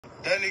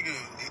That nigga,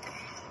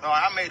 no,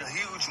 I made a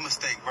huge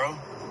mistake, bro,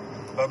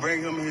 by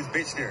bringing him and his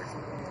bitch there.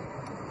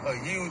 A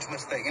huge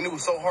mistake. And it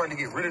was so hard to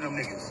get rid of them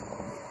niggas.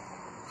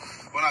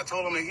 When I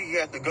told him that he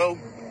had to go,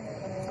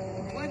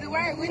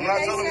 When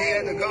I told him he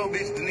had to go,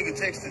 bitch, the nigga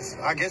texted us.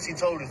 I guess he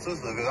told his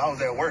sister because I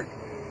was at work.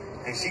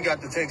 And she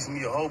got to texting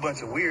me a whole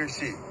bunch of weird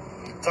shit.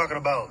 Talking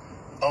about,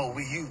 oh,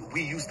 we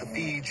used to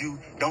feed you.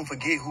 Don't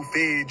forget who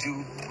fed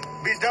you.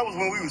 Bitch, that was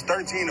when we was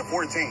 13 or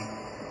 14.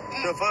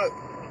 The fuck?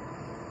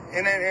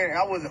 And then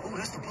I wasn't, ooh,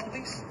 that's the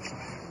police?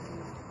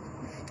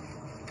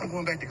 I'm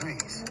going back to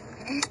Greens.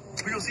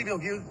 We don't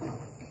seatbelt, Gil.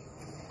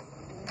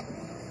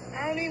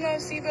 I don't need no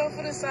seatbelt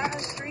for the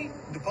side street.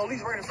 The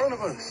police right in front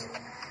of us.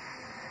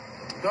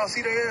 Y'all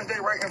see their ass? They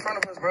right in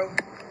front of us, bro.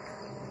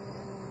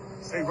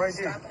 They right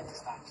there. Stop at the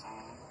stop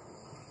sign.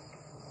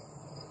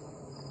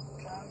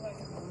 Drive like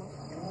a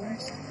normal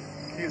person.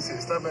 He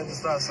said, stop at the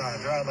stop sign.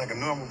 Drive like a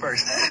normal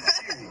person.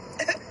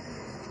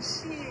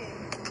 Shit.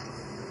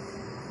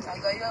 I'll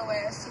go your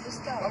ass to the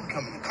stop. I'm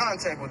coming in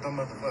contact with them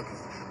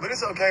motherfuckers. But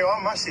it's okay.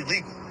 All my shit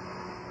legal.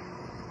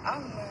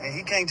 And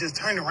he can't just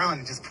turn around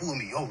and just pull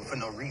me over for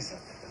no reason.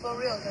 For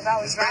real, because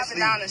I was driving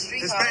down the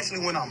street. Especially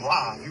when I'm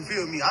live. You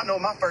feel me? I know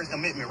my First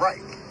Amendment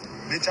right.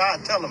 Bitch, I'll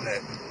tell him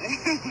that.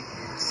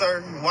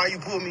 Sir, why you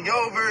pull me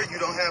over? You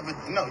don't have a...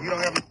 No, you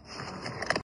don't have a...